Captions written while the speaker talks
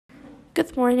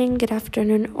good morning, good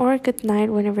afternoon, or good night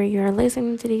whenever you're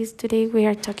listening to this. Today we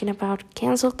are talking about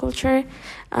cancel culture.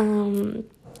 Um,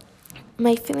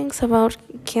 my feelings about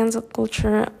cancel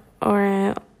culture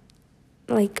are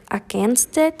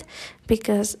against it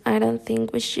because I don't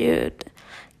think we should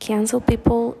cancel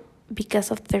people because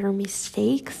of their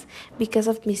mistakes, because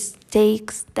of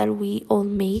mistakes that we all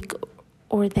make,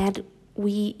 or that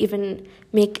we even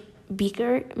make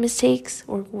bigger mistakes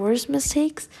or worse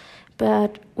mistakes,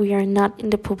 but we are not in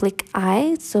the public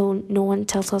eye, so no one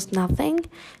tells us nothing.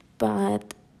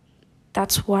 But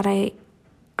that's what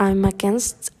I'm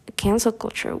against cancel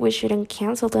culture. We shouldn't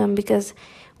cancel them because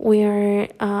we are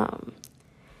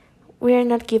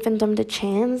not giving them the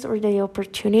chance or the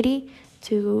opportunity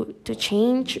to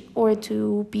change or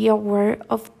to be aware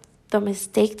of the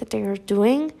mistake that they are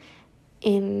doing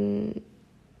and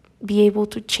be able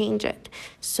to change it.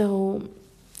 So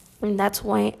and that's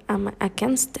why I'm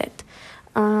against it.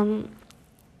 Um,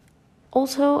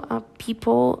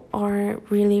 People are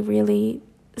really, really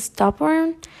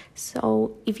stubborn.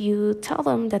 So if you tell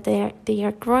them that they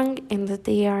are wrong and that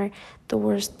they are the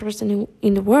worst person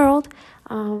in the world,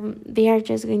 they are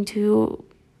just going to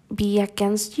be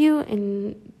against you,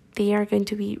 and they are going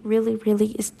to be really,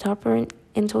 really stubborn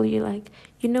and tell you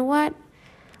you know what,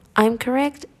 I'm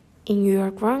correct and you are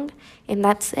wrong, and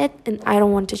that's it, and I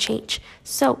don't want to change.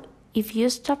 So if you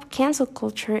stop cancel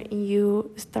culture and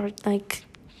you start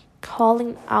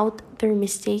calling out their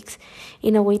mistakes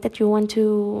in a way that you want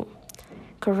to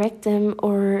correct them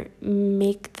or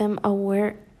make them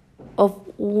aware of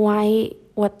why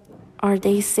what are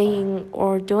they saying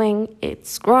or doing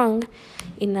it's wrong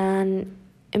in an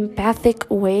empathic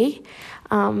way,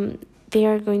 um, they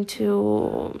are going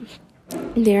to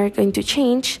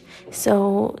change.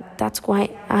 So that's why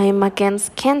I am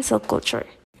against cancel culture.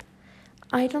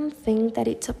 I don't think that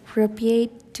it's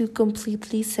appropriate to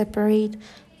completely separate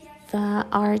the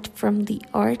art from the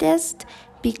artist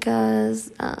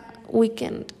because we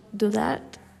can do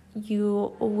that.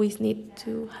 You always need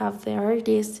to have the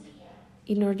artist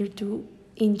in order to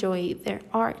enjoy their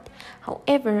art.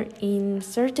 However, in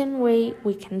certain way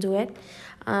we can do it.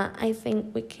 I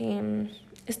think we can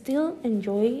still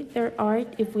enjoy their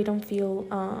art if we don't feel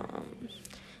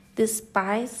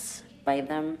despised by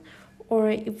them, or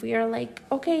if we are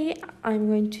okay, I'm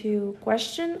going to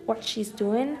question what she's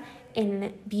doing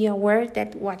and be aware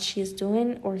that what she's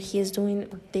doing or he's doing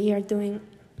or they are doing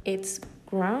it's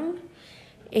wrong.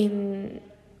 And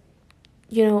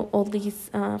all these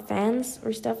fans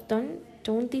or stuff,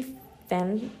 don't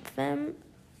defend them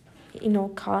in all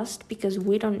cost, because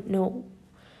we don't know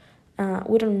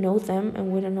them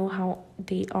and we don't know how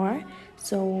they are.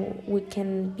 So we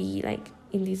can be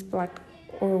in these black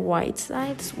or white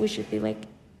sides. We should be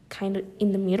kind of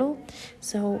in the middle.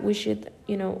 So we should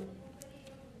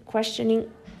questioning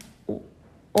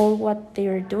all what they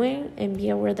are doing and be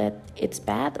aware that it's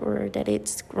bad or that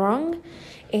it's wrong,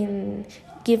 and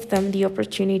give them the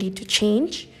opportunity to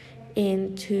change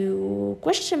and to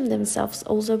question themselves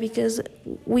also, because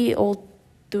we all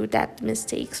do that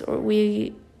mistakes, or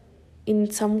we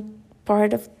in some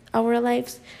part of our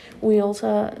lives we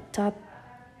also thought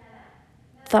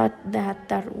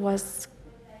that was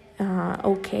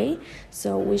okay.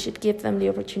 So we should give them the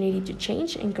opportunity to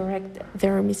change and correct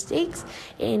their mistakes,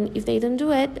 and if they don't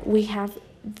do it, we have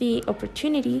the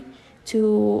opportunity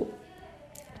to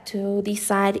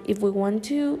decide if we want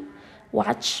to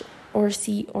watch or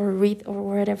see or read or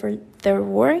whatever their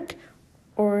work,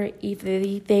 or if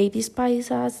they despise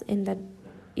us and that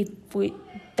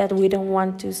we don't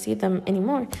want to see them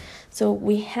anymore. So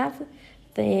we have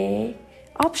the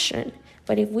option.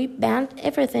 But if we ban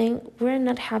everything, we're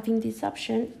not having this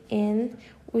option, and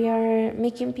we are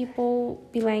making people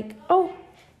be oh,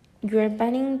 you're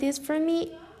banning this from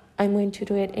me, I'm going to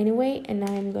do it anyway, and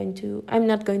I'm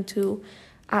not going to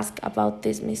ask about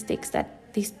these mistakes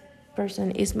that this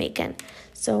person is making.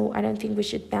 So I don't think we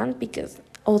should ban, because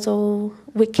also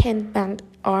we can ban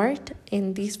art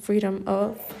and this freedom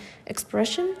of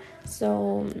expression.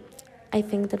 So I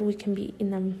think that we can be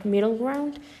in a middle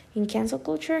ground in cancel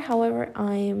culture. However,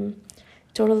 I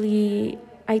totally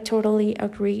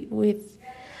agree with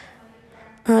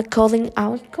calling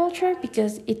out culture,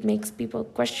 because it makes people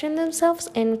question themselves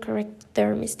and correct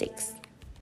their mistakes.